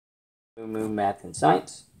MooMooMath and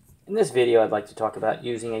Science. In this video, I'd like to talk about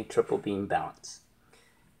using a triple beam balance.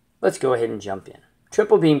 Let's go ahead and jump in.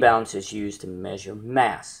 Triple beam balance is used to measure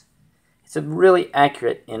mass. It's a really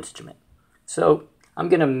accurate instrument. So I'm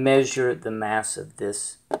going to measure the mass of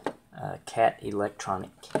this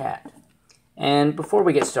electronic cat. And before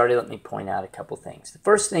we get started, let me point out a couple things. The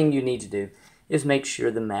first thing you need to do is make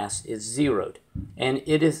sure the mass is zeroed. And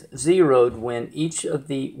it is zeroed when each of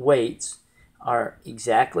the weights are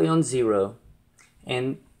exactly on zero,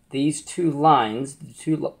 and these two lines, the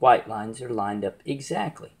two white lines, are lined up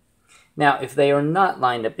exactly. Now, if they are not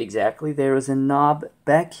lined up exactly, there is a knob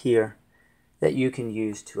back here that you can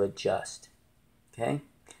use to adjust. Okay?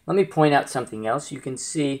 Let me point out something else. You can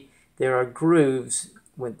see there are grooves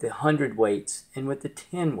with the 100 weights and with the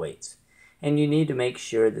 10 weights. And you need to make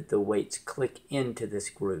sure that the weights click into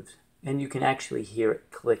this groove. And you can actually hear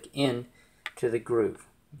it click in to the groove.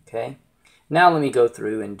 Okay? Now let me go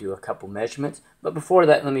through and do a couple measurements. But before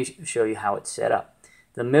that, let me show you how it's set up.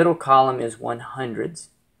 The middle column is 100s.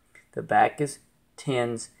 The back is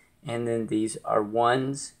 10s. And then these are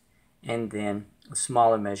 1s. And then a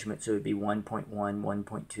smaller measurement, so it would be 1.1,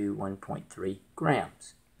 1.2, 1.3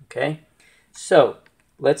 grams. Okay? So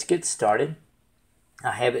let's get started.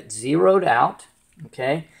 I have it zeroed out.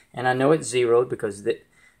 Okay? And I know it's zeroed because the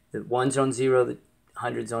 1's on 0, the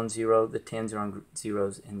 100's on 0, the 10's are on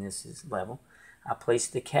zeros, and this is level. I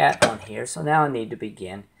placed the cat on here, so now I need to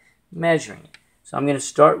begin measuring it. So I'm going to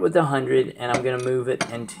start with the 100, and I'm going to move it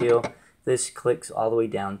until this clicks all the way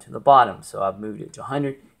down to the bottom. So I've moved it to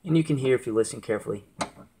 100, and you can hear if you listen carefully.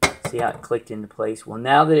 See how it clicked into place? Well,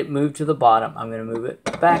 now that it moved to the bottom, I'm going to move it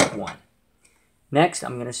back one. Next,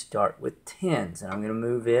 I'm going to start with 10s, and I'm going to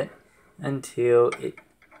move it until it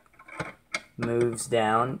moves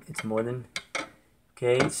down. It's more than...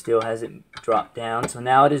 Okay, it still hasn't dropped down. So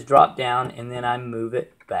now it has dropped down, and then I move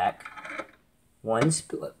it back one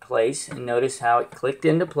place. And notice how it clicked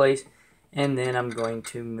into place. And then I'm going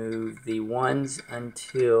to move the 1s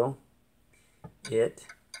until it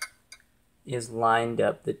is lined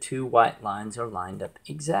up. The two white lines are lined up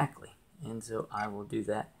exactly. And so I will do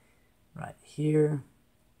that right here.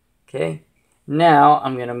 Okay, now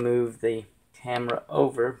I'm going to move the camera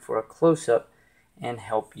over for a close-up and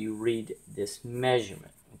help you read this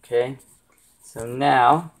measurement. Okay, so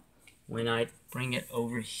now when I bring it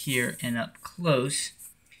over here and up close,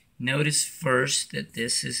 notice first that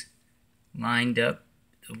this is lined up.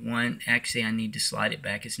 The one, actually I need to slide it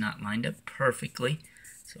back. It's not lined up perfectly,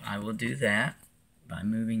 so I will do that by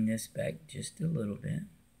moving this back just a little bit.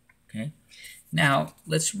 Okay, now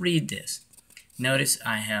let's read this. Notice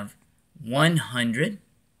I have 100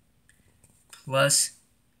 plus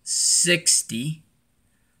 60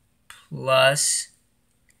 plus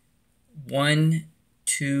 1,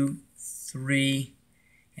 2, 3,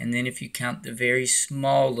 and then if you count the very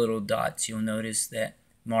small little dots, you'll notice that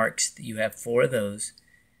marks that you have 4 of those,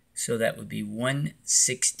 so that would be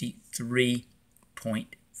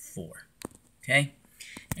 163.4. Okay,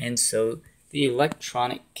 and so the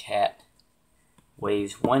electronic cat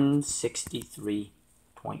weighs 163.4.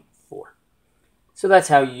 So that's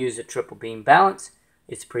how you use a triple beam balance.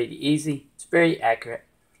 It's pretty easy, it's very accurate,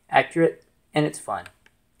 and it's fun.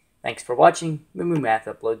 Thanks for watching. MooMooMath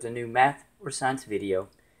uploads a new math or science video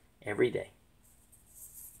every day.